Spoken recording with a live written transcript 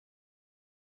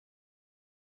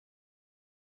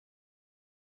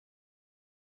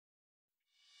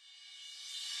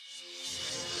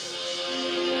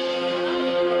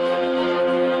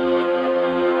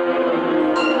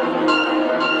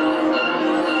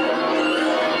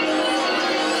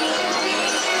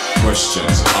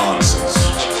Questions, answers.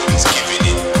 He's giving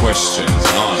it. Questions,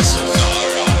 answers.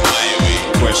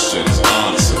 Questions,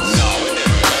 answers.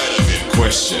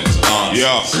 Questions, answers.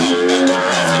 Yeah.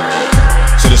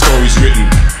 So the story's written.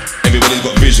 Everybody's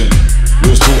got vision.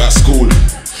 We was taught at school.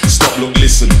 Stop, look,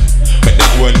 listen. But that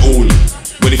weren't all.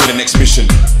 Ready for the next mission.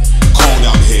 Cold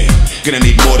out here. Gonna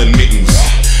need more than mittens.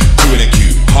 Two in a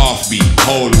queue. Half beat.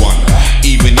 Hold one.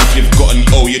 Even if you've got an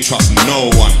O, you trust no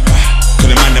one.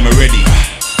 Cause the man them are ready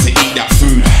to eat that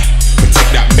food. Protect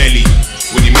that belly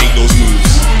when you make those moves.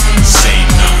 Say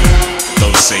nothing.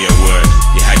 Don't say a word.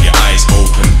 You had your eyes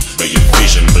open, but your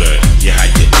vision blurred. You had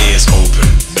your ears open,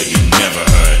 but you never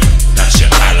heard. That's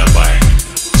your alibi.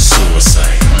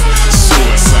 Suicide.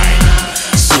 Suicide.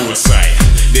 Suicide.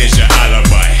 There's your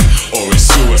alibi. Or it's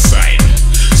suicide.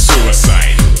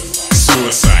 Suicide.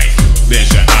 Suicide. There's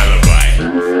your alibi.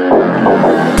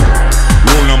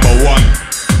 Rule number one.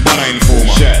 Banner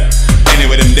informer.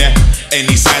 Anywhere them there,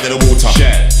 any side of the water.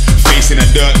 Facing the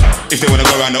dirt, if they wanna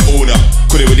go around the order.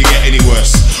 Could it really get any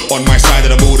worse? On my side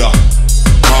of the border.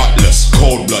 Heartless,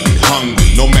 cold-blooded,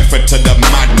 hungry. No method to the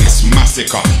madness,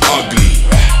 massacre, ugly.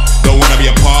 Don't wanna be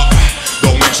a part,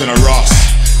 don't mention a Ross.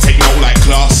 Take note like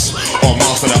class, or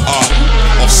master the art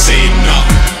of saying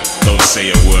nothing. Don't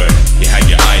say a word. You had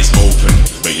your eyes open,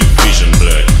 but your vision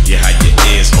blurred. You had your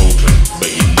ears open, but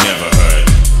you never heard.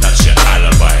 That's your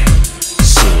alibi.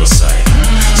 Suicide.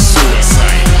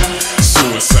 Suicide.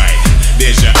 Suicide.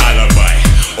 There's your alibi.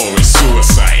 Or it's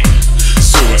suicide.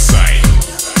 Suicide.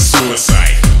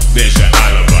 Suicide. There's your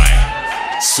alibi.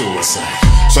 Suicide.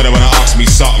 So they wanna ask me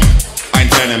something, I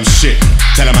ain't telling them shit.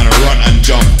 Tell them I'm to run and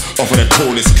jump off of the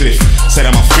tallest cliff. Say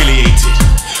I'm affiliated,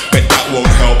 but that won't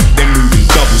help. They're moving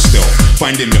double stealth,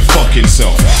 finding their fucking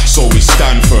self. So we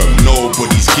stand firm,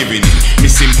 nobody's giving in.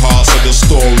 Missing parts of the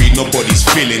story, nobody's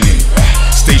filling in.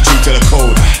 Stay true to the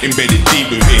code, embedded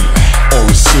deep within. Or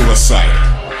it's suicide.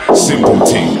 Simple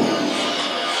thing.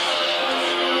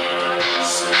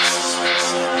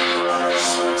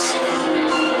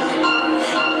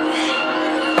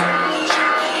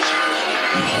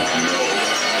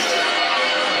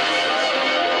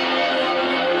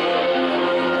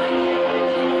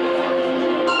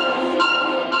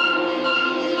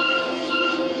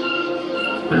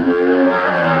 Mm-hmm.